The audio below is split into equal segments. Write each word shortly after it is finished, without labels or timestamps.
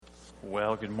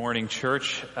Well, good morning,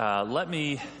 church. Let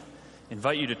me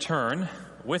invite you to turn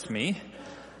with me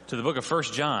to the book of 1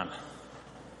 John.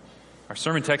 Our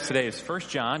sermon text today is 1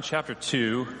 John chapter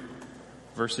 2,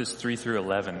 verses 3 through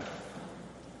 11.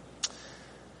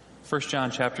 1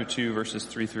 John chapter 2, verses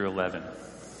 3 through 11.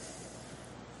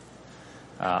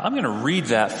 I'm going to read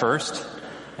that first,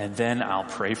 and then I'll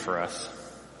pray for us.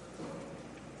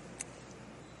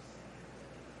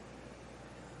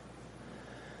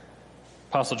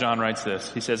 Apostle John writes this.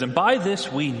 He says, "And by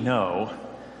this we know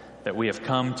that we have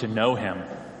come to know him,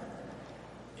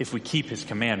 if we keep his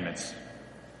commandments.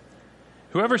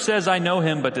 Whoever says, 'I know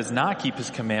him,' but does not keep his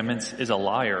commandments is a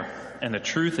liar, and the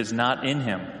truth is not in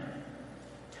him.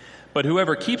 But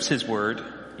whoever keeps his word,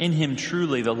 in him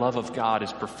truly the love of God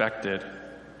is perfected.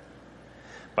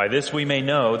 By this we may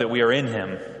know that we are in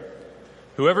him.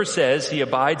 Whoever says he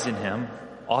abides in him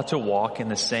ought to walk in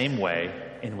the same way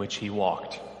in which he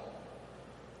walked.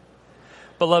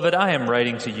 Beloved, I am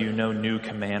writing to you no new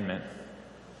commandment,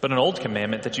 but an old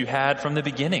commandment that you had from the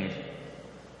beginning.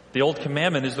 The old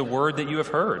commandment is the word that you have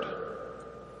heard.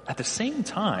 At the same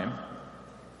time,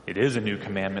 it is a new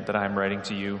commandment that I am writing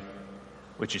to you,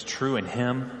 which is true in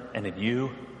him and in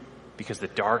you, because the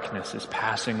darkness is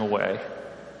passing away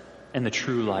and the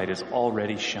true light is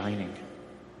already shining.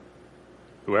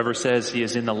 Whoever says he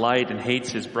is in the light and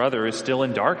hates his brother is still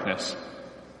in darkness.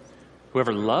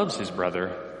 Whoever loves his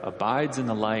brother abides in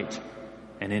the light,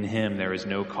 and in him there is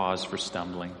no cause for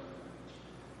stumbling.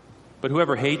 But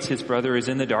whoever hates his brother is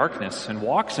in the darkness and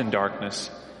walks in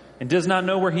darkness and does not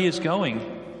know where he is going,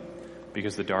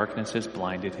 because the darkness has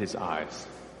blinded his eyes."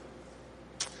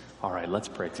 All right, let's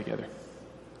pray together.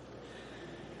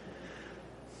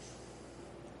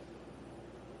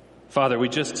 Father, we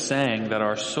just sang that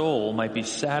our soul might be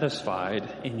satisfied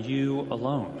in you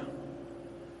alone.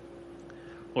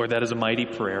 Lord, that is a mighty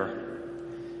prayer.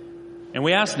 And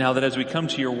we ask now that as we come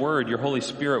to your word, your Holy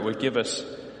Spirit would give us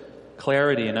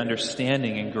clarity and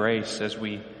understanding and grace as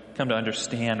we come to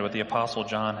understand what the Apostle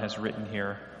John has written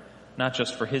here, not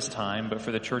just for his time, but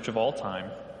for the church of all time.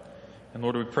 And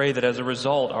Lord, we pray that as a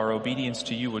result, our obedience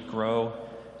to you would grow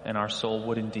and our soul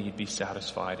would indeed be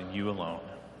satisfied in you alone.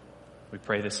 We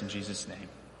pray this in Jesus' name.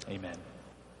 Amen.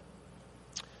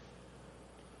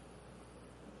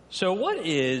 So what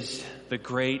is the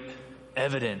great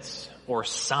evidence or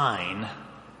sign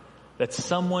that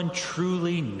someone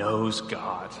truly knows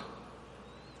God?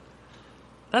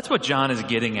 That's what John is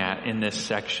getting at in this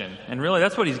section. And really,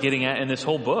 that's what he's getting at in this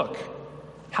whole book.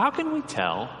 How can we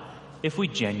tell if we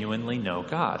genuinely know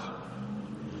God?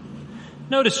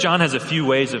 Notice John has a few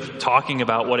ways of talking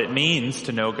about what it means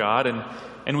to know God,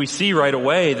 and we see right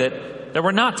away that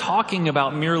we're not talking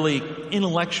about merely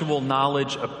intellectual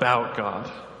knowledge about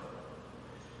God.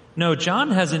 No,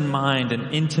 John has in mind an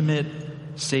intimate,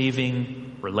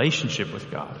 saving relationship with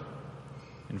God.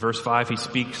 In verse 5, he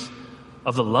speaks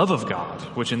of the love of God,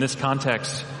 which in this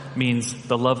context means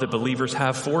the love that believers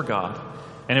have for God.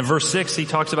 And in verse 6, he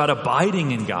talks about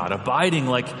abiding in God, abiding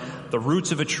like the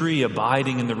roots of a tree,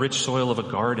 abiding in the rich soil of a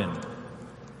garden.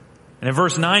 And in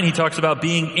verse 9, he talks about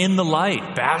being in the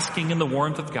light, basking in the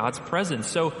warmth of God's presence.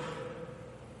 So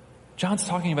John's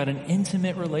talking about an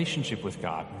intimate relationship with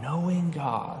God, knowing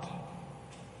God.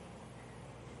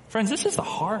 Friends, this is the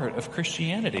heart of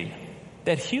Christianity,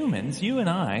 that humans, you and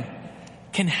I,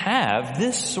 can have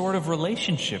this sort of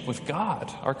relationship with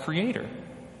God, our Creator.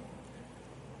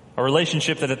 A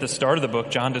relationship that at the start of the book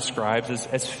John describes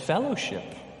as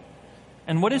fellowship.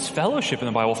 And what is fellowship in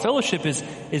the Bible? Fellowship is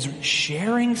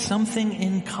sharing something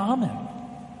in common.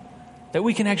 That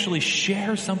we can actually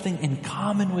share something in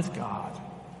common with God.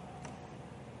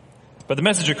 But the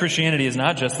message of Christianity is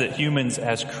not just that humans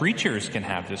as creatures can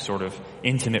have this sort of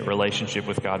intimate relationship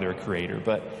with God, their Creator,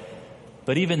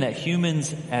 but even that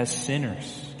humans as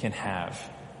sinners can have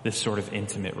this sort of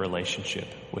intimate relationship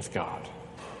with God.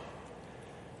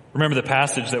 Remember the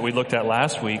passage that we looked at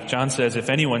last week. John says, if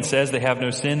anyone says they have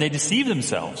no sin, they deceive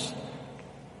themselves.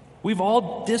 We've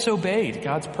all disobeyed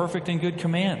God's perfect and good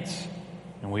commands,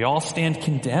 and we all stand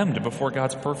condemned before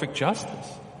God's perfect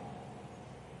justice.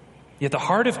 Yet the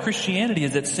heart of Christianity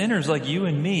is that sinners like you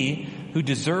and me who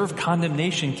deserve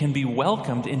condemnation can be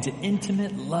welcomed into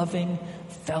intimate, loving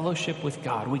fellowship with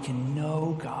God. We can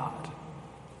know God.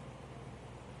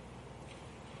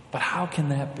 But how can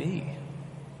that be?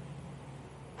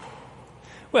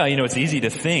 Well, it's easy to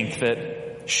think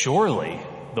that surely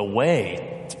the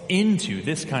way into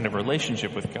this kind of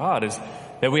relationship with God is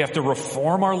that we have to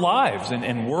reform our lives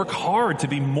and work hard to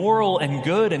be moral and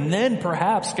good, and then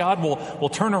perhaps God will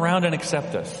turn around and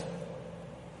accept us.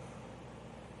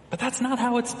 But that's not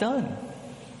how it's done.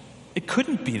 It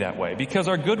couldn't be that way because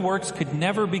our good works could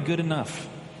never be good enough.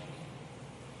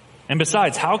 And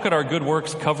besides, how could our good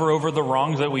works cover over the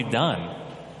wrongs that we've done?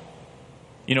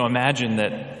 Imagine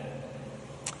that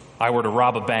I were to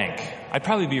rob a bank. I'd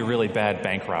probably be a really bad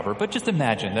bank robber, but just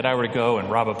imagine that I were to go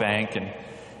and rob a bank, and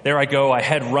there I go, I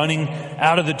head running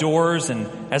out of the doors,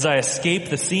 and as I escape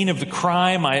the scene of the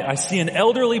crime, I see an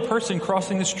elderly person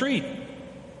crossing the street.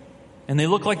 And they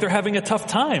look like they're having a tough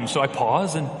time, so I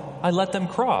pause and I let them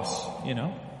cross,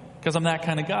 because I'm that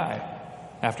kind of guy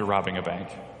after robbing a bank.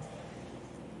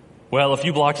 Well, a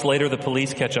few blocks later, the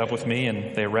police catch up with me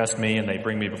and they arrest me and they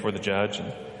bring me before the judge.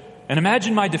 And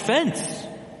imagine my defense.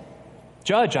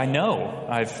 Judge, I know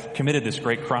I've committed this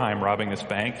great crime, robbing this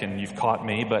bank, and you've caught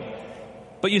me,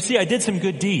 but you see, I did some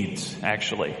good deeds,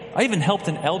 actually. I even helped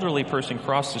an elderly person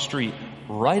cross the street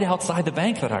right outside the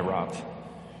bank that I robbed.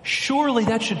 Surely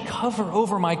that should cover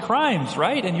over my crimes,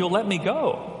 right? And you'll let me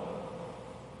go.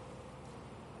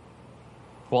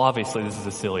 Well, obviously this is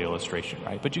a silly illustration,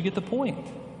 right? But you get the point.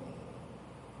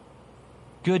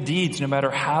 Good deeds, no matter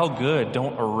how good,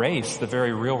 don't erase the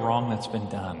very real wrong that's been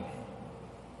done.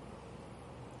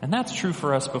 And that's true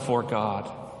for us before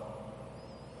God.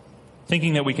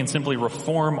 Thinking that we can simply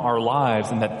reform our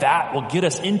lives and that will get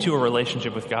us into a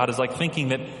relationship with God is like thinking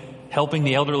that helping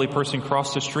the elderly person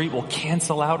cross the street will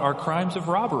cancel out our crimes of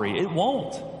robbery. It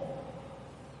won't.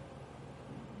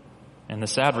 And the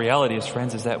sad reality is,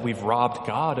 friends, is that we've robbed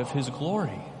God of His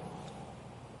glory.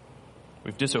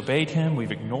 We've disobeyed Him.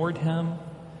 We've ignored Him.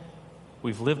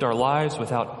 We've lived our lives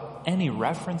without any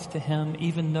reference to Him,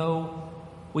 even though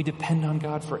we depend on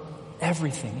God for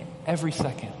everything, every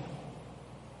second.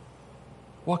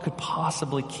 What could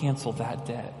possibly cancel that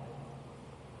debt?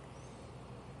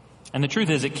 And the truth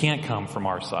is, it can't come from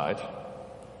our side.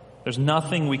 There's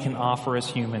nothing we can offer as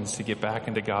humans to get back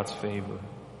into God's favor.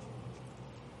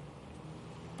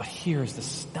 But here's the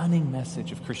stunning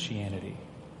message of Christianity.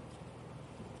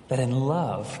 That in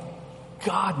love,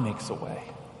 God makes a way.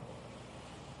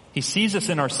 He sees us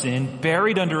in our sin,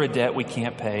 buried under a debt we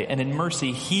can't pay, and in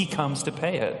mercy, He comes to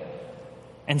pay it.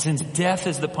 And since death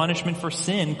is the punishment for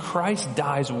sin, Christ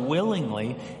dies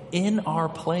willingly in our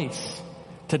place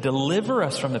to deliver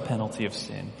us from the penalty of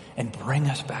sin and bring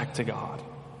us back to God.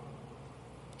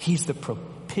 He's the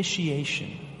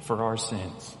propitiation for our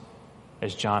sins,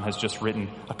 as John has just written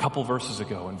a couple verses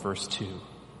ago in verse 2.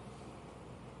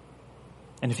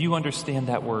 And if you understand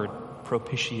that word,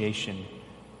 propitiation,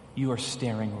 you are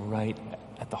staring right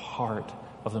at the heart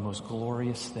of the most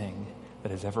glorious thing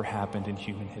that has ever happened in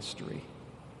human history.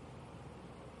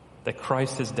 That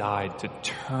Christ has died to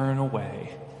turn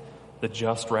away the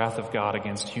just wrath of God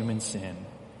against human sin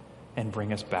and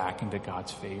bring us back into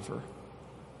God's favor.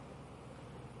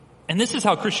 And this is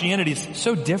how Christianity is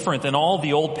so different than all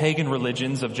the old pagan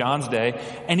religions of John's day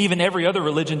and even every other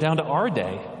religion down to our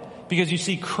day. Because you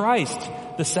see, Christ,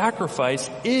 the sacrifice,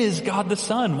 is God the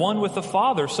Son, one with the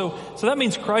Father. So that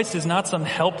means Christ is not some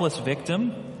helpless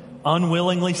victim,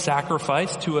 unwillingly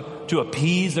sacrificed to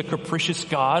appease a capricious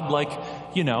God like,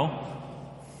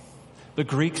 the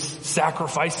Greeks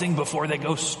sacrificing before they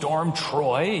go storm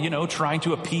Troy, trying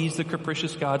to appease the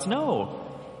capricious gods. No.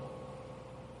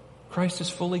 Christ is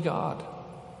fully God.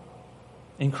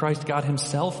 In Christ, God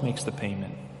Himself makes the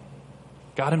payment.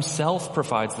 God Himself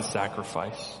provides the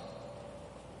sacrifice.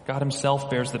 God Himself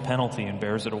bears the penalty and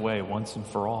bears it away once and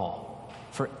for all,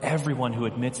 for everyone who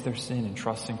admits their sin and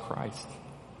trusts in Christ.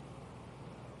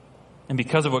 And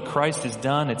because of what Christ has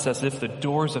done, it's as if the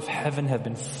doors of heaven have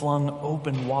been flung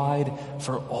open wide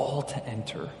for all to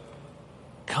enter.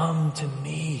 Come to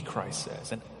me, Christ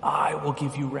says, and I will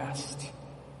give you rest.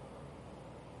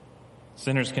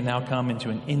 Sinners can now come into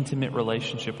an intimate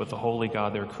relationship with the holy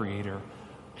God, their Creator,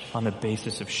 on the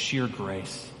basis of sheer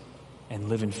grace and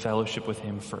live in fellowship with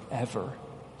Him forever,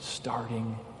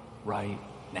 starting right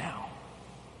now.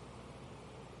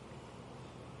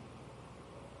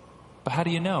 But how do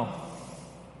you know?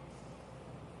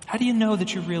 How do you know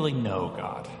that you really know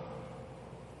God?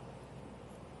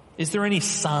 Is there any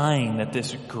sign that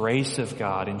this grace of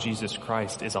God in Jesus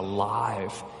Christ is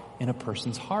alive in a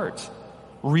person's heart,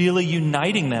 really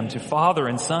uniting them to Father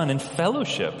and Son in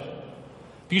fellowship?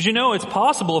 Because it's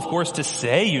possible, of course, to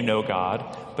say you know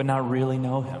God, but not really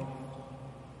know Him.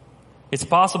 It's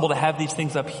possible to have these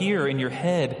things up here in your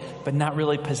head, but not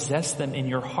really possess them in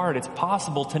your heart. It's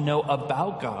possible to know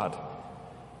about God.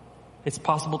 It's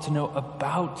possible to know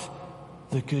about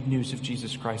the good news of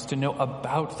Jesus Christ, to know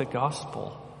about the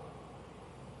gospel.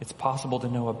 It's possible to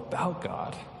know about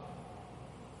God,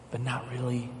 but not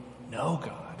really know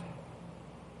God.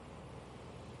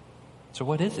 So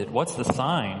what is it? What's the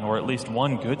sign, or at least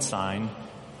one good sign,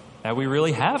 that we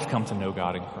really have come to know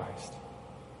God in Christ?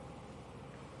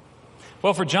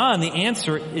 Well, for John, the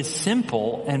answer is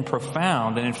simple and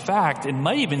profound, and in fact, it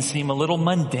might even seem a little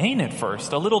mundane at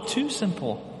first, a little too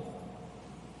simple.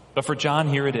 But for John,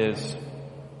 here it is.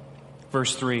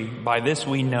 Verse 3, by this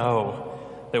we know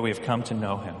that we have come to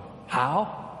know him.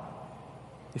 How?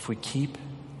 If we keep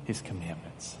his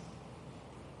commandments.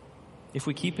 If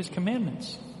we keep his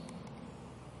commandments.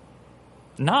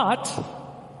 Not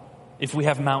if we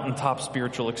have mountaintop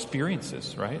spiritual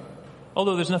experiences, right?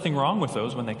 Although there's nothing wrong with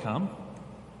those when they come.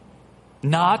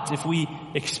 Not if we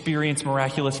experience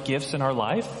miraculous gifts in our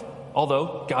life,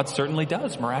 although God certainly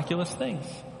does miraculous things.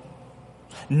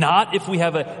 Not if we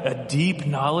have a deep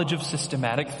knowledge of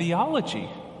systematic theology,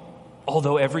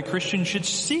 although every Christian should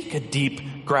seek a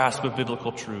deep grasp of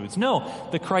biblical truths. No,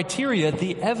 the criteria,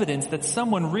 the evidence that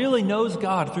someone really knows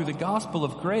God through the gospel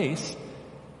of grace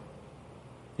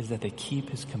is that they keep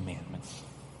his commandments.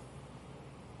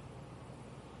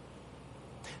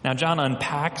 Now, John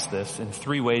unpacks this in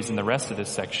three ways in the rest of this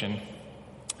section.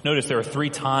 Notice there are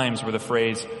three times where the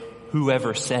phrase,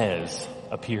 whoever says,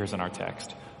 appears in our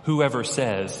text. Whoever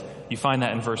says. You find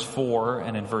that in verse 4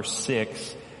 and in verse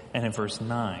 6 and in verse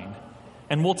 9.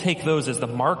 And we'll take those as the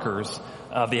markers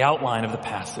of the outline of the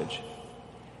passage.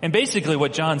 And basically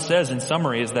what John says in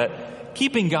summary is that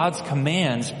keeping God's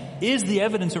commands is the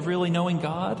evidence of really knowing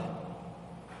God.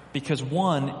 Because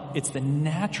one, it's the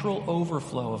natural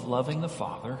overflow of loving the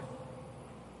Father,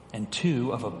 and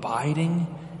two, of abiding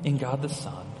in God the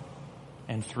Son,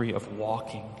 and three, of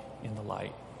walking in the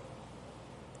light.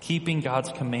 Keeping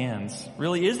God's commands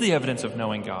really is the evidence of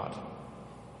knowing God,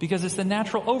 because it's the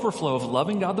natural overflow of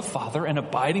loving God the Father and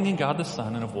abiding in God the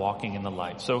Son and of walking in the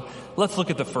light. So let's look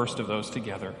at the first of those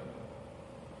together.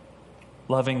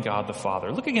 Loving God the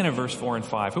Father. Look again at verse 4 and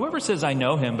 5. Whoever says, I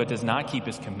know him, but does not keep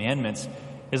his commandments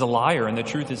is a liar, and the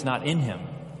truth is not in him.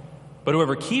 But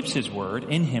whoever keeps his word,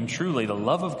 in him truly the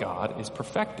love of God is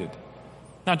perfected.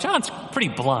 Now, John's pretty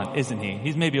blunt, isn't he?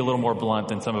 He's maybe a little more blunt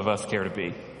than some of us care to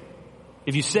be.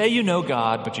 If you say you know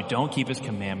God, but you don't keep his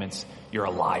commandments, you're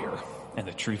a liar, and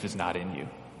the truth is not in you.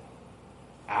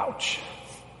 Ouch.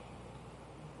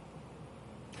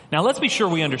 Now, let's be sure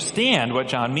we understand what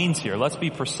John means here. Let's be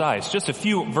precise. Just a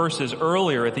few verses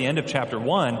earlier at the end of chapter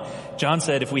 1, John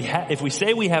said, if we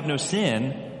say we have no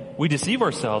sin, we deceive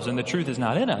ourselves and the truth is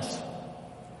not in us.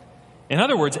 In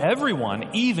other words, everyone,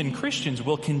 even Christians,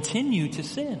 will continue to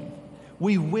sin.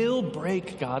 We will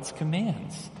break God's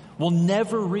commands. We'll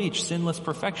never reach sinless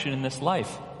perfection in this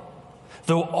life.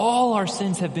 Though all our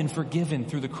sins have been forgiven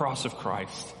through the cross of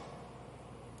Christ,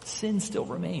 sin still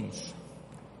remains.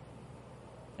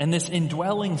 And this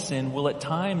indwelling sin will at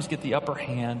times get the upper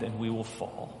hand and we will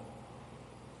fall.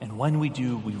 And when we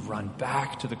do, we run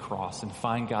back to the cross and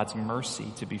find God's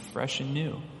mercy to be fresh and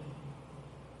new.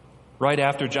 Right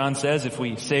after John says, if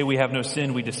we say we have no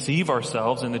sin, we deceive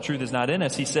ourselves and the truth is not in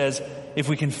us. He says, if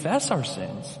we confess our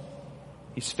sins,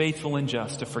 he's faithful and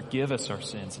just to forgive us our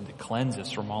sins and to cleanse us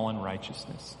from all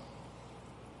unrighteousness.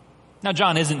 Now,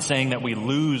 John isn't saying that we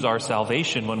lose our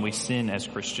salvation when we sin as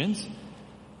Christians.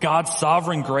 God's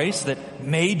sovereign grace that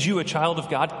made you a child of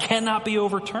God cannot be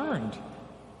overturned.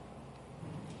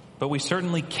 But we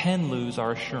certainly can lose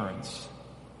our assurance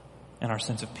and our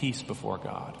sense of peace before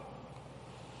God.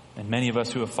 And many of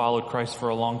us who have followed Christ for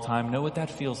a long time know what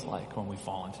that feels like when we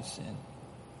fall into sin.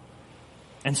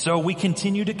 And so we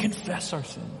continue to confess our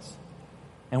sins.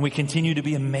 And we continue to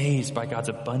be amazed by God's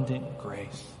abundant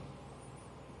grace.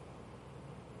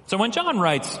 So when John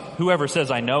writes, whoever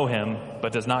says I know him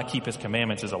but does not keep his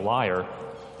commandments is a liar,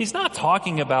 he's not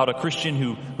talking about a Christian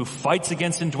who fights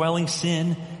against indwelling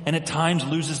sin and at times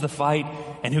loses the fight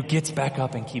and who gets back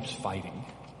up and keeps fighting.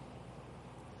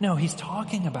 No, he's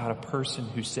talking about a person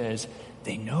who says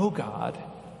they know God,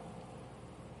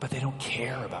 but they don't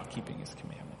care about keeping his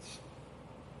commandments.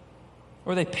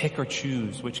 Or they pick or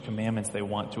choose which commandments they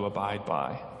want to abide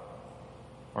by.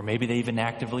 Or maybe they even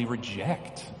actively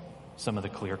reject some of the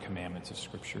clear commandments of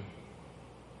Scripture.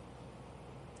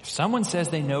 If someone says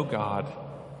they know God,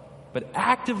 but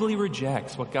actively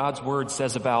rejects what God's Word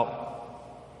says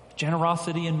about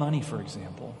generosity and money, for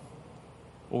example,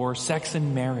 or sex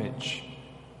and marriage,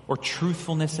 or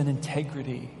truthfulness and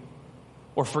integrity,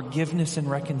 or forgiveness and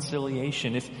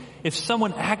reconciliation, if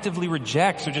someone actively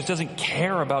rejects or just doesn't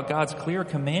care about God's clear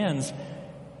commands,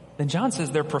 then John says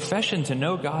their profession to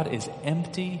know God is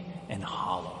empty and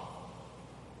hollow.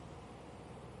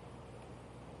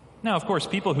 Now, of course,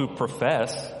 people who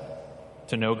profess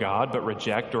to know God but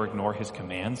reject or ignore his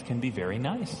commands can be very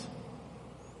nice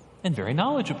and very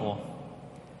knowledgeable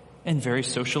and very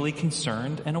socially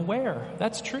concerned and aware.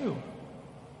 That's true.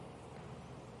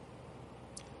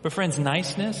 But friends,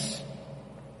 niceness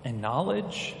and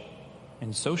knowledge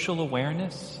and social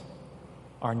awareness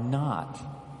are not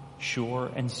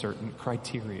sure and certain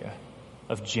criteria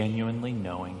of genuinely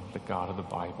knowing the God of the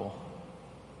Bible.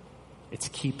 It's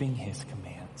keeping his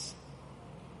commands.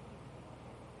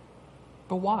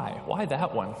 But why? Why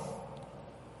that one?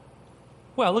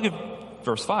 Well, look at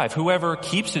verse 5. Whoever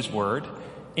keeps his word,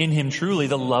 in him truly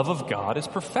the love of God is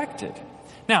perfected.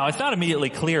 Now, it's not immediately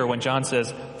clear when John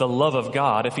says the love of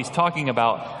God if he's talking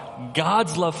about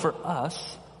God's love for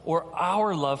us or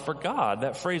our love for God.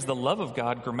 That phrase, the love of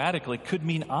God, grammatically could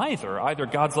mean either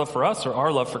God's love for us or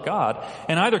our love for God,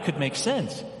 and either could make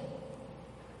sense.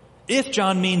 If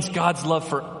John means God's love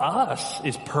for us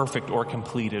is perfect or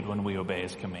completed when we obey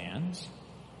his commands,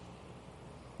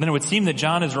 then it would seem that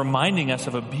John is reminding us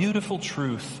of a beautiful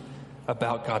truth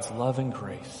about God's love and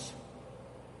grace,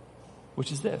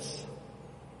 which is this,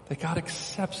 that God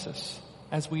accepts us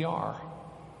as we are,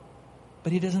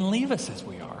 but he doesn't leave us as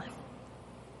we are.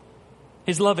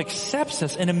 His love accepts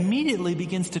us and immediately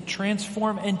begins to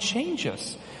transform and change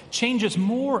us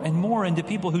more and more into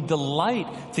people who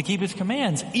delight to keep his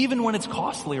commands, even when it's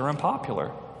costly or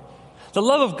unpopular. The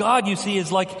love of God, you see,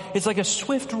 it's like a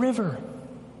swift river.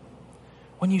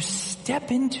 When you step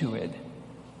into it,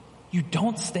 you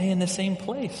don't stay in the same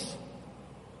place.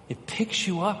 It picks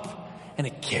you up and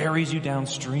it carries you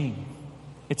downstream.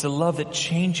 It's a love that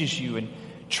changes you and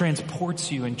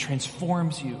transports you and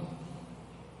transforms you.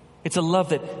 It's a love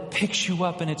that picks you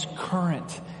up in its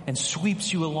current and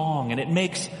sweeps you along, and it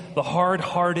makes the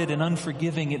hard-hearted and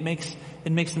unforgiving, it makes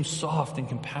them soft and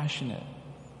compassionate.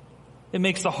 It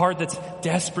makes the heart that's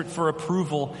desperate for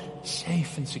approval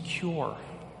safe and secure.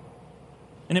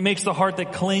 And it makes the heart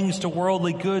that clings to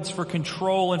worldly goods for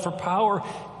control and for power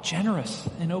generous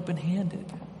and open-handed.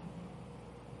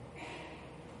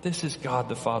 This is God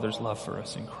the Father's love for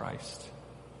us in Christ.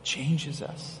 Changes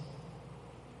us.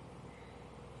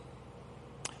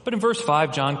 But in verse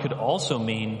 5, John could also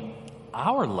mean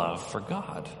our love for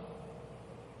God.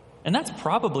 And that's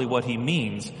probably what he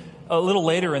means. A little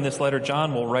later in this letter,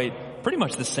 John will write pretty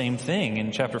much the same thing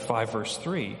in chapter 5, verse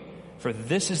 3. For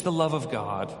this is the love of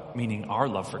God, meaning our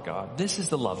love for God. This is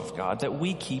the love of God, that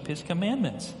we keep his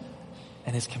commandments.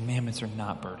 And his commandments are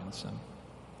not burdensome.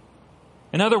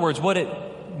 In other words, what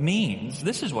it means,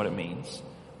 this is what it means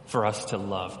for us to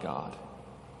love God.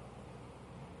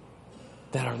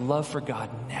 That our love for God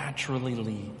naturally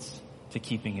leads to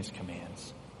keeping his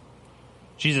commands.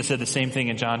 Jesus said the same thing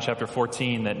in John chapter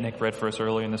 14 that Nick read for us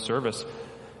earlier in the service.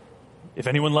 If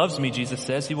anyone loves me, Jesus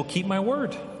says, he will keep my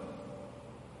word.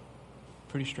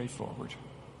 Pretty straightforward.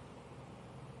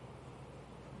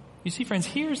 You see, friends,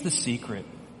 here's the secret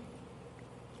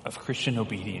of Christian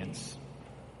obedience.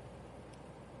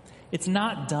 It's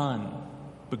not done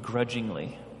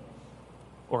begrudgingly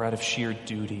or out of sheer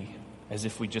duty, as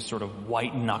if we just sort of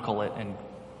white knuckle it and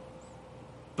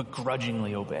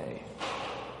begrudgingly obey.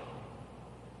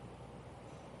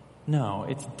 No,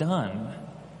 it's done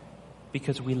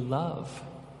because we love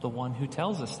the one who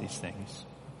tells us these things.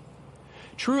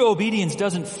 True obedience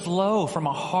doesn't flow from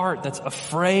a heart that's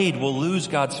afraid we'll lose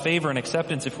God's favor and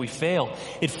acceptance if we fail.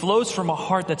 It flows from a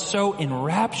heart that's so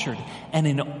enraptured and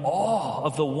in awe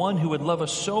of the one who would love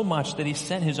us so much that he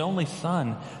sent his only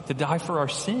son to die for our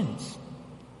sins.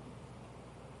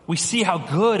 We see how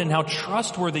good and how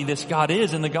trustworthy this God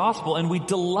is in the gospel, and we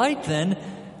delight then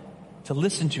to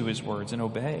listen to his words and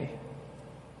obey.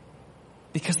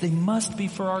 Because they must be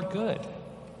for our good.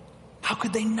 How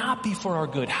could they not be for our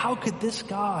good? How could this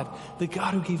God, the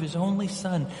God who gave his only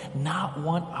son, not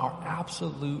want our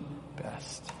absolute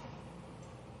best?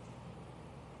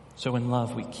 So in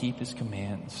love, we keep his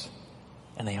commands,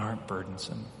 and they aren't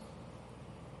burdensome.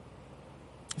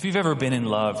 If you've ever been in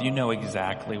love, you know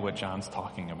exactly what John's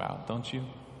talking about, don't you?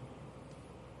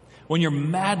 When you're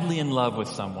madly in love with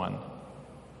someone,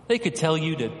 they could tell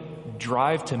you to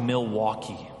drive to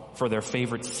Milwaukee for their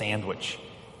favorite sandwich,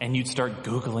 and you'd start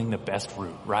Googling the best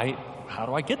route, right? How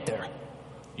do I get there?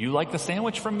 You like the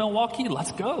sandwich from Milwaukee?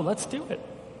 Let's go. Let's do it.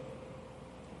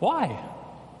 Why?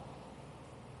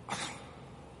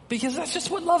 Because that's just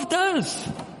what love does.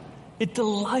 It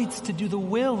delights to do the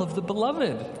will of the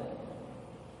beloved.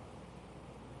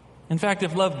 In fact,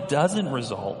 if love doesn't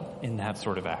result in that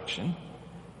sort of action,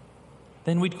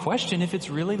 then we'd question if it's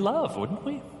really love, wouldn't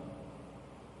we?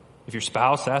 If your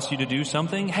spouse asks you to do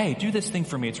something, hey, do this thing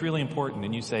for me, it's really important,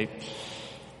 and you say,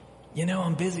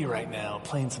 I'm busy right now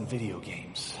playing some video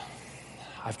games.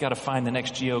 I've got to find the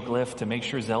next geoglyph to make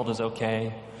sure Zelda's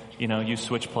okay. You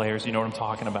Switch players, you know what I'm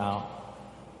talking about.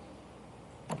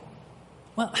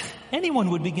 Well,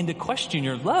 anyone would begin to question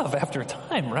your love after a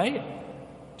time, right?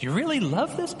 Do you really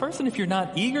love this person if you're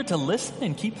not eager to listen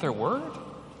and keep their word?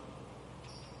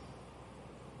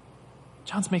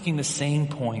 John's making the same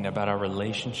point about our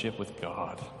relationship with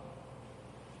God.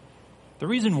 The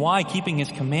reason why keeping his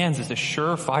commands is a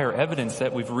surefire evidence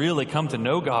that we've really come to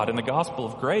know God in the gospel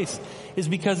of grace is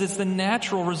because it's the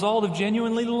natural result of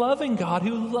genuinely loving God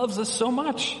who loves us so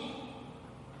much.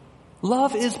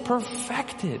 Love is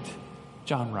perfected,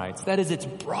 John writes. That is, it's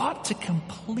brought to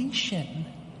completion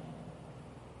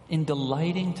in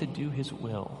delighting to do his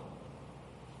will.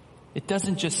 It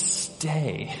doesn't just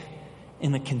stay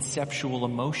in the conceptual,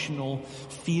 emotional,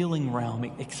 feeling realm.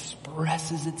 It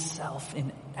expresses itself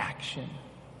in action.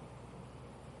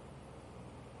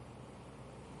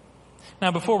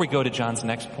 Now, before we go to John's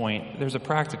next point, there's a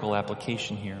practical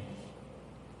application here.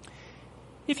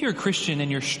 If you're a Christian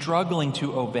and you're struggling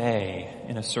to obey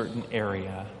in a certain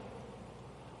area,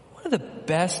 one of the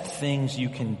best things you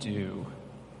can do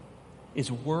is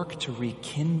work to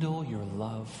rekindle your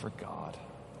love for God.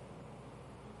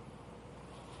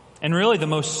 And really the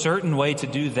most certain way to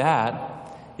do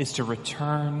that is to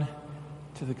return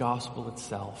to the gospel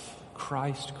itself.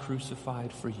 Christ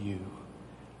crucified for you.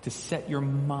 To set your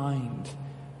mind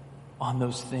on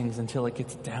those things until it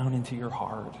gets down into your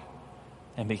heart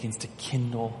and begins to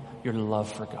kindle your love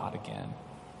for God again.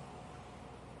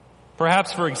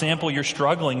 Perhaps, for example, you're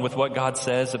struggling with what God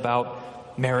says about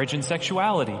marriage and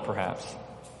sexuality, perhaps.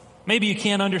 Maybe you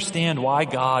can't understand why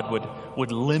God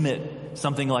would limit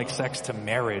something like sex to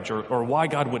marriage, or why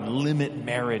God would limit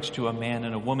marriage to a man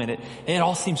and a woman. It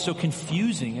all seems so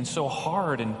confusing and so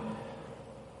hard, and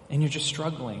you're just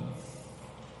struggling.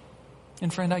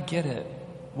 And friend, I get it.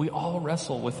 We all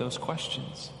wrestle with those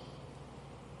questions.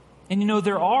 And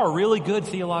there are really good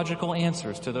theological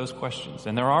answers to those questions,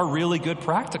 and there are really good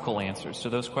practical answers to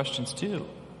those questions too.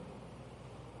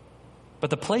 But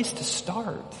the place to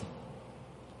start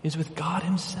is with God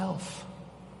himself.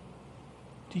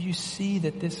 Do you see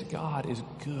that this God is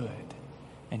good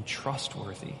and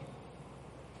trustworthy?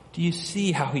 Do you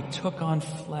see how he took on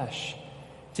flesh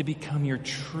to become your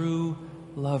true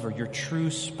lover, your true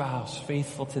spouse,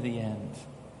 faithful to the end?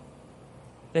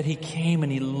 That he came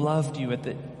and he loved you at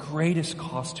the greatest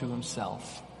cost to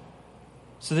himself,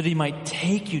 so that he might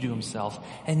take you to himself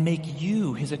and make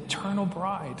you his eternal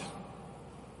bride.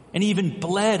 And he even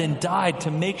bled and died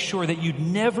to make sure that you'd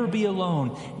never be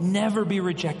alone, never be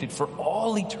rejected for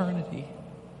all eternity.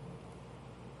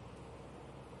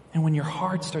 And when your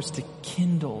heart starts to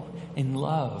kindle in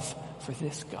love for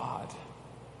this God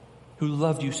who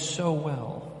loved you so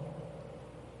well,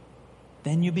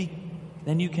 then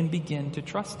you can begin to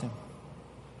trust him.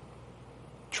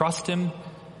 Trust him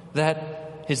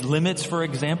that his limits, for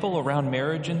example, around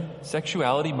marriage and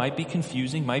sexuality might be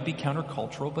confusing, might be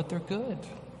countercultural, but they're good.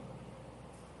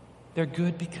 They're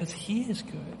good because he is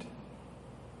good.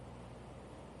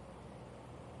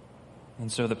 And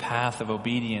so the path of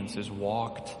obedience is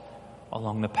walked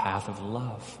along the path of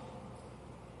love.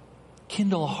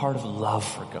 Kindle a heart of love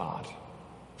for God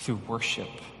through worship,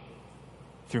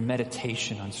 through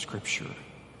meditation on Scripture,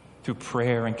 through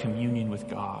prayer and communion with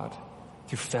God,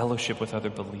 through fellowship with other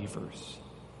believers.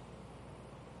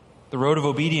 The road of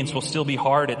obedience will still be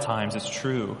hard at times, it's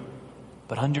true,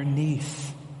 but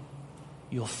underneath,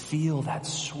 you'll feel that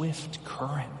swift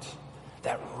current,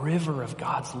 that river of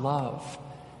God's love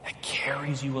that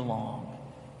carries you along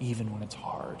even when it's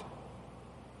hard.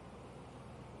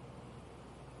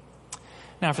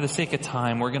 Now, for the sake of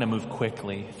time, we're going to move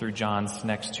quickly through John's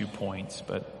next 2 points.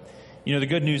 But, the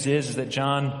good news is that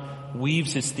John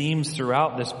weaves his themes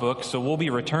throughout this book, so we'll be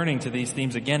returning to these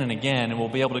themes again and again, and we'll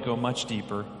be able to go much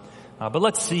deeper. But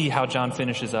let's see how John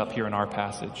finishes up here in our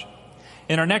passage.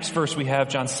 In our next verse, we have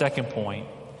John's second point,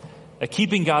 that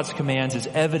keeping God's commands is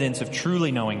evidence of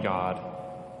truly knowing God,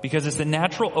 because it's the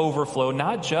natural overflow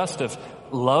not just of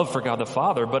love for God the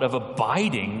Father, but of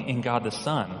abiding in God the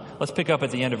Son. Let's pick up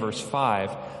at the end of verse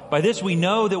 5. By this we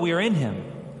know that we are in him.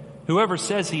 Whoever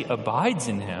says he abides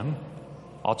in him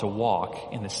ought to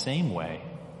walk in the same way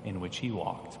in which he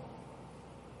walked.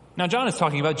 Now, John is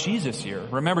talking about Jesus here.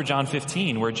 Remember John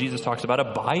 15, where Jesus talks about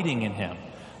abiding in him,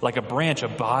 like a branch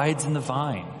abides in the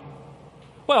vine.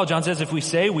 Well, John says if we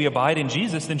say we abide in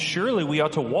Jesus, then surely we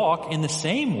ought to walk in the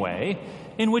same way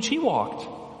in which he walked.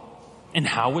 And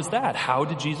how was that? How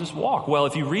did Jesus walk? Well,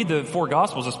 if you read the 4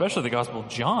 Gospels, especially the Gospel of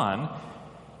John,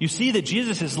 you see that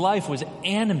Jesus' life was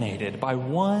animated by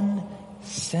one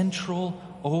central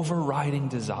overriding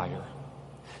desire.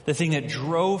 The thing that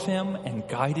drove him and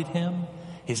guided him,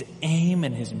 his aim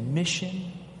and his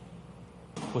mission,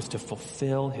 was to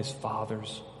fulfill his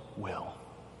Father's will.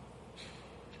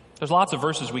 There's lots of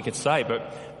verses we could cite,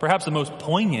 but perhaps the most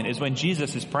poignant is when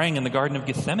Jesus is praying in the Garden of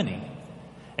Gethsemane.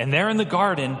 And there in the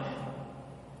garden,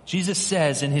 Jesus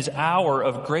says in his hour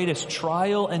of greatest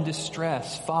trial and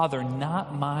distress, "Father,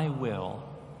 not my will,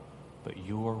 but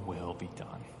your will be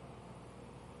done."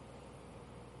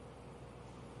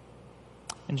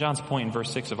 And John's point in verse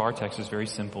 6 of our text is very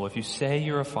simple. If you say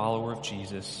you're a follower of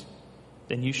Jesus,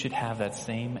 then you should have that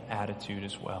same attitude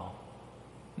as well.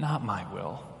 Not my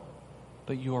will,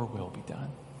 but your will be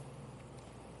done.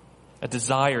 A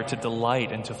desire to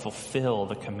delight and to fulfill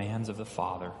the commands of the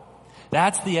Father.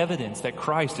 That's the evidence that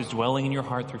Christ is dwelling in your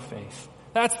heart through faith.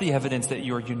 That's the evidence that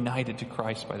you are united to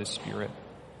Christ by the Spirit.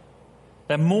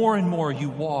 That more and more you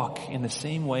walk in the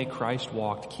same way Christ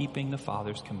walked, keeping the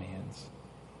Father's commands.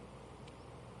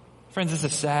 Friends, it's a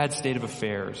sad state of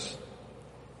affairs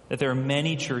that there are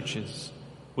many churches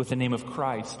with the name of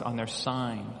Christ on their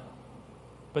sign,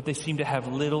 but they seem to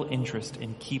have little interest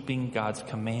in keeping God's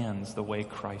commands the way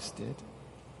Christ did.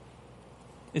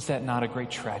 Is that not a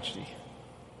great tragedy?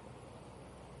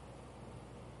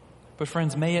 But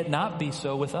friends, may it not be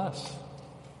so with us.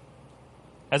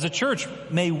 As a church,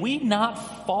 may we not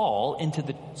fall into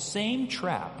the same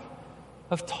trap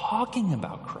of talking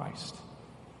about Christ,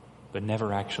 but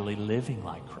never actually living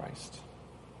like Christ.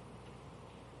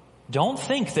 Don't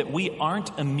think that we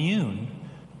aren't immune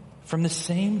from the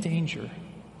same danger.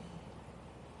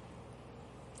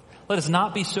 Let us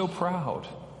not be so proud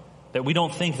that we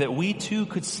don't think that we too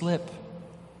could slip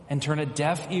and turn a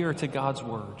deaf ear to God's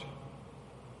word.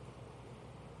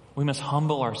 We must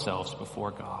humble ourselves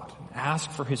before God and ask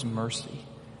for his mercy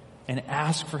and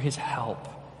ask for his help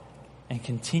and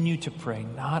continue to pray,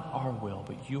 not our will,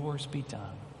 but yours be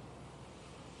done.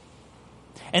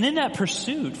 And in that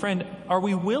pursuit, friend, are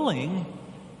we willing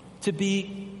to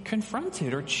be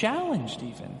confronted or challenged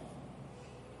even?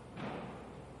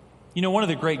 You know, one of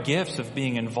the great gifts of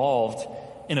being involved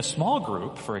in a small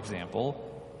group, for example,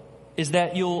 is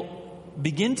that you'll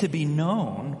begin to be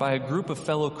known by a group of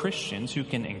fellow Christians who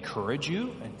can encourage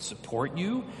you and support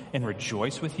you and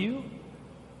rejoice with you,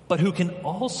 but who can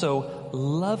also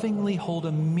lovingly hold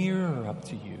a mirror up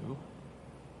to you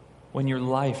when your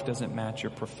life doesn't match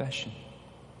your profession.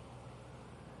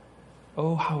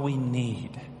 Oh, how we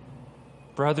need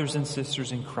brothers and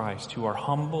sisters in Christ who are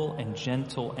humble and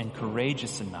gentle and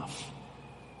courageous enough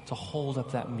to hold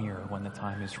up that mirror when the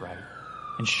time is right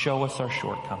and show us our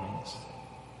shortcomings.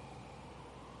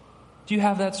 Do you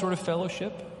have that sort of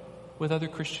fellowship with other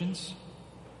Christians?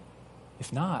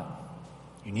 If not,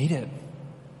 you need it.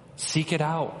 Seek it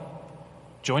out.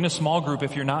 Join a small group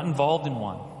if you're not involved in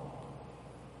one.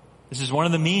 This is one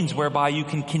of the means whereby you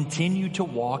can continue to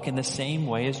walk in the same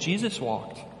way as Jesus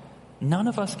walked. None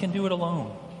of us can do it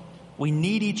alone. We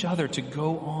need each other to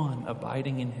go on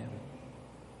abiding in him.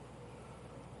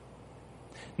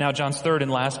 Now, John's third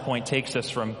and last point takes us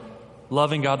from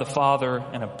loving God the Father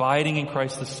and abiding in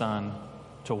Christ the Son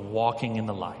to walking in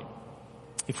the light.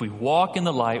 If we walk in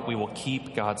the light, we will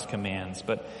keep God's commands.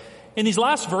 But in these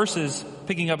last verses,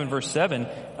 picking up in verse 7,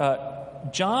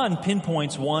 John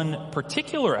pinpoints one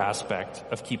particular aspect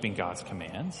of keeping God's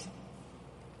commands: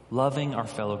 loving our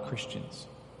fellow Christians.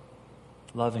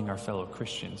 Loving our fellow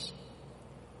Christians.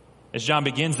 As John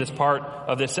begins this part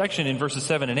of this section in verses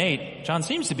 7 and 8, John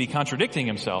seems to be contradicting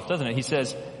himself, doesn't it? He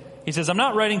says, I'm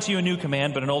not writing to you a new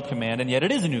command, but an old command, and yet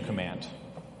it is a new command.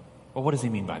 Well, what does he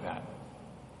mean by that?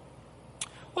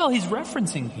 Well, he's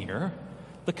referencing here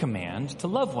the command to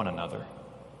love one another.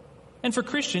 And for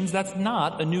Christians, that's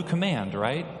not a new command,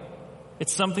 right?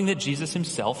 It's something that Jesus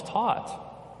himself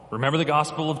taught. Remember the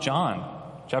Gospel of John,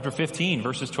 chapter 15,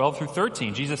 verses 12 through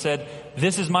 13. Jesus said,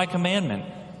 "This is my commandment,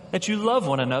 that you love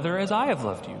one another as I have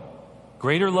loved you.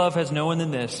 Greater love has no one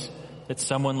than this, that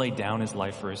someone lay down his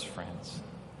life for his friends."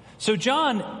 So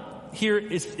John here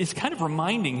is kind of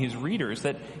reminding his readers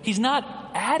that he's not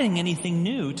adding anything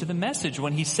new to the message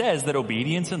when he says that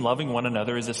obedience and loving one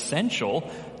another is essential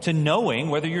to knowing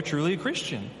whether you're truly a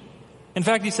Christian. In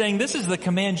fact, he's saying this is the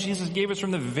command Jesus gave us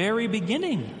from the very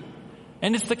beginning.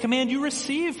 And it's the command you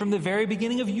received from the very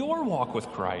beginning of your walk with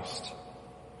Christ.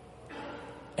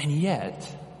 And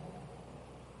yet,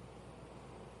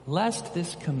 lest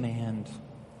this command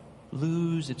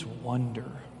lose its wonder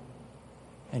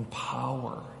and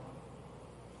power,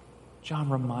 John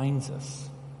reminds us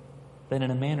that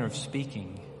in a manner of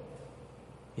speaking,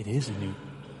 it is a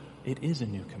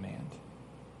new command.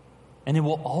 And it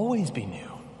will always be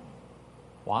new.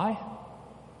 Why?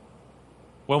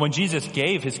 Well, when Jesus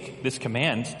gave this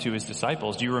command to his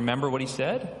disciples, do you remember what he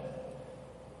said?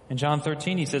 In John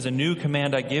 13, he says, "A new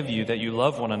command I give you, that you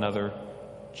love one another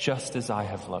just as I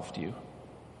have loved you."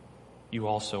 you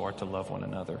also are to love one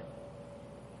another.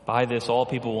 By this, all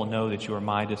people will know that you are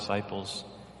my disciples,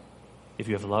 if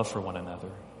you have love for one another.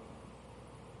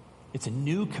 It's a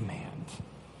new command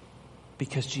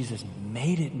because Jesus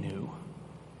made it new.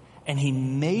 And he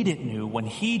made it new when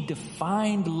he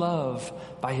defined love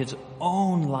by his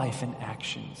own life and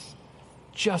actions.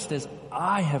 Just as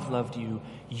I have loved you,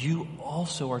 you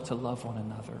also are to love one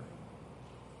another.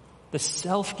 The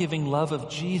self-giving love of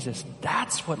Jesus,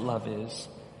 that's what love is.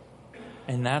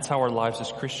 And that's how our lives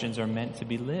as Christians are meant to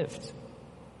be lived.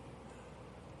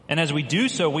 And as we do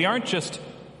so, we aren't just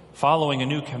following a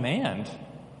new command.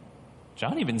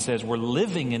 John even says we're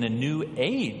living in a new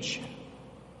age.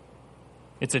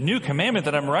 It's a new commandment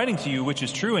that I'm writing to you, which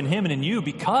is true in him and in you,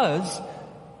 because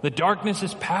the darkness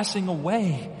is passing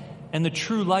away and the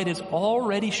true light is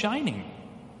already shining.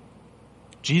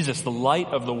 Jesus, the light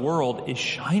of the world, is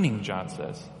shining, John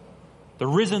says. The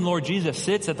risen Lord Jesus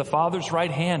sits at the Father's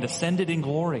right hand, ascended in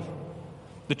glory.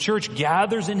 The church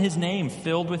gathers in his name,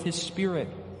 filled with his Spirit.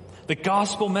 The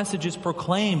gospel message is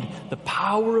proclaimed, the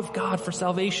power of God for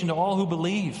salvation to all who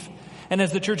believe. And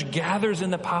as the church gathers in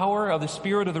the power of the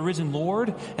Spirit of the risen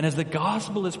Lord, and as the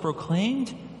gospel is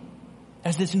proclaimed,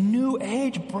 as this new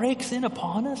age breaks in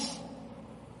upon us,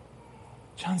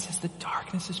 John says the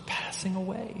darkness is passing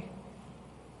away.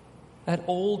 That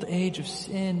old age of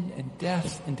sin and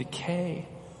death and decay,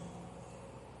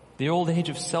 the old age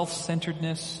of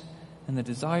self-centeredness and the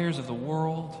desires of the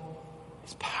world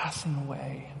is passing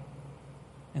away,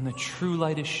 and the true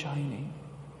light is shining.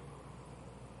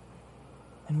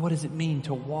 And what does it mean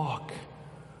to walk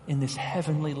in this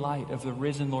heavenly light of the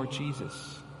risen Lord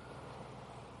Jesus?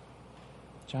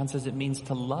 John says it means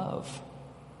to love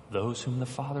those whom the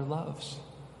Father loves.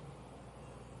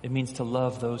 It means to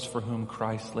love those for whom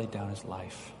Christ laid down his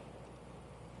life.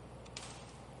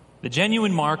 The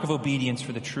genuine mark of obedience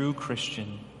for the true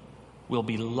Christian will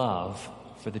be love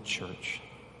for the church.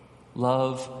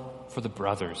 Love for the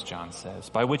brothers, John says,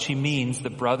 by which he means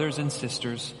the brothers and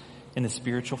sisters in the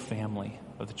spiritual family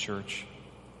of the church.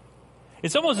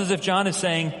 It's almost as if John is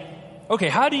saying, okay,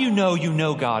 how do you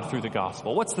know God through the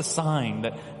gospel? What's the sign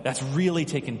that that's really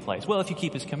taken place? Well, if you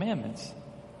keep his commandments.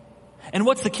 And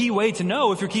what's the key way to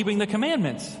know if you're keeping the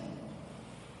commandments?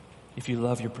 If you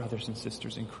love your brothers and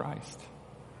sisters in Christ.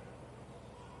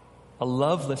 A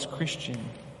loveless Christian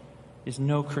is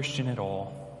no Christian at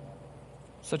all.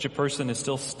 Such a person is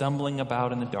still stumbling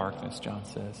about in the darkness, John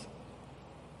says.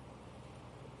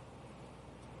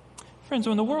 Friends,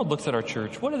 when the world looks at our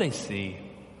church, what do they see,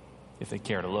 if they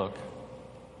care to look?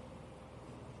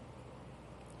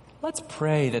 Let's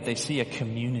pray that they see a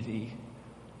community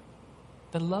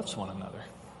that loves one another.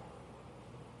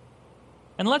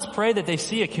 And let's pray that they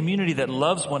see a community that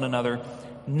loves one another,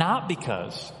 not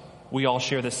because we all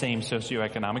share the same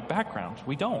socioeconomic background.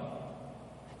 We don't.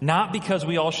 Not because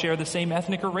we all share the same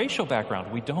ethnic or racial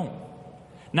background. We don't.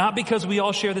 Not because we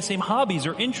all share the same hobbies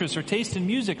or interests or taste in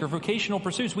music or vocational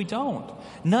pursuits. We don't.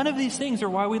 None of these things are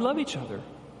why we love each other.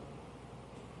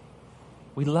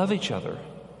 We love each other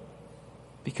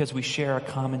because we share a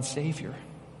common Savior.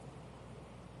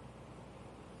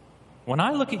 When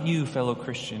I look at you, fellow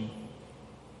Christian,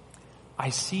 I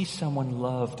see someone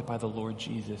loved by the Lord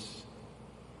Jesus,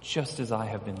 just as I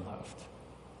have been loved.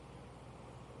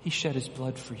 He shed his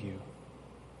blood for you.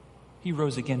 He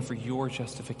rose again for your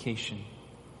justification.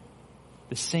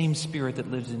 The same Spirit that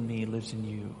lives in me lives in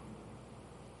you.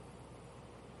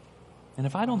 And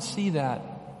if I don't see that,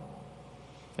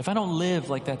 if I don't live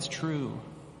like that's true,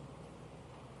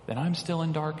 then I'm still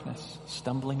in darkness,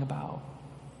 stumbling about.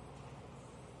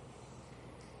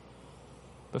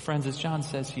 But friends, as John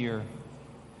says here,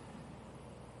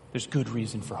 there's good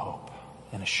reason for hope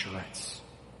and assurance.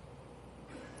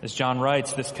 As John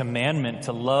writes, this commandment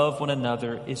to love one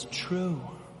another is true.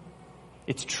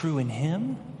 It's true in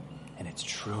him, and it's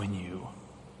true in you.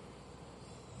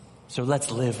 So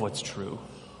let's live what's true.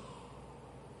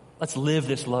 Let's live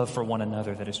this love for one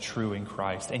another that is true in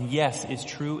Christ, and yes, is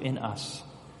true in us.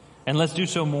 And let's do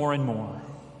so more and more,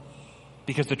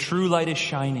 because the true light is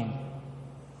shining.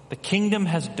 The kingdom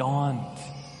has dawned.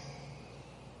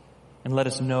 And let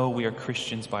us know we are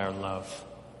Christians by our love.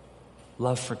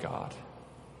 Love for God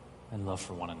and love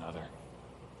for one another.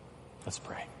 Let's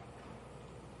pray.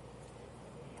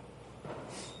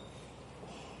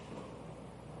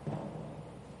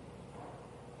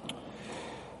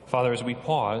 Father, as we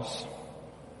pause,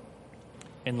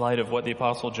 in light of what the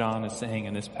Apostle John is saying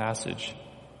in this passage,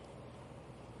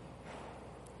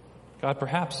 God,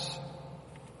 perhaps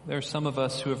there are some of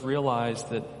us who have realized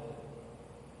that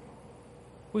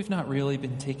we've not really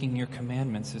been taking your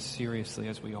commandments as seriously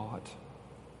as we ought.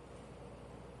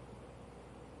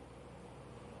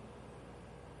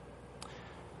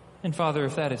 And Father,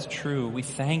 if that is true, we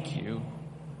thank you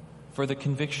for the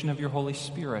conviction of your Holy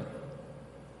Spirit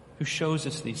who shows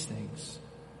us these things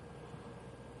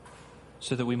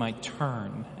so that we might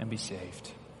turn and be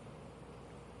saved.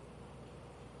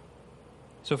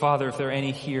 So, Father, if there are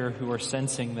any here who are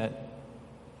sensing that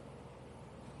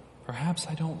perhaps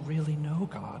I don't really know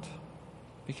God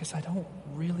because I don't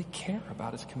really care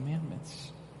about his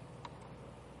commandments,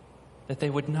 that they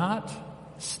would not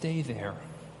stay there,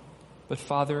 but,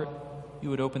 Father, you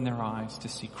would open their eyes to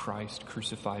see Christ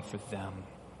crucified for them,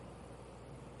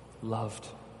 loved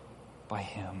by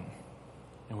him,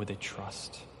 and would they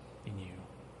trust in you.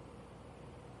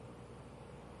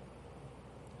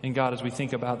 And God, as we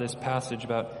think about this passage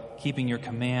about keeping your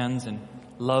commands and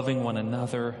loving one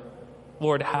another,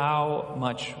 Lord, how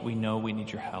much we know we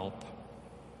need your help.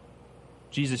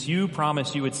 Jesus, you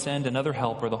promised you would send another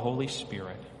helper, the Holy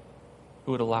Spirit,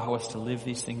 who would allow us to live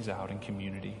these things out in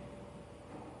community.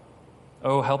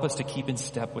 Oh, help us to keep in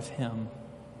step with him.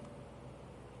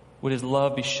 Would his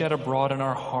love be shed abroad in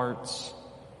our hearts?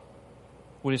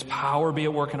 Would his power be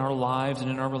at work in our lives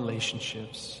and in our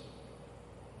relationships?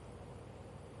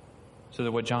 So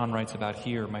that what John writes about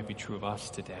here might be true of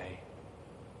us today,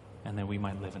 and that we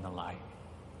might live in the light.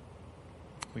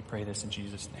 We pray this in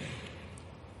Jesus'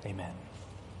 name. Amen.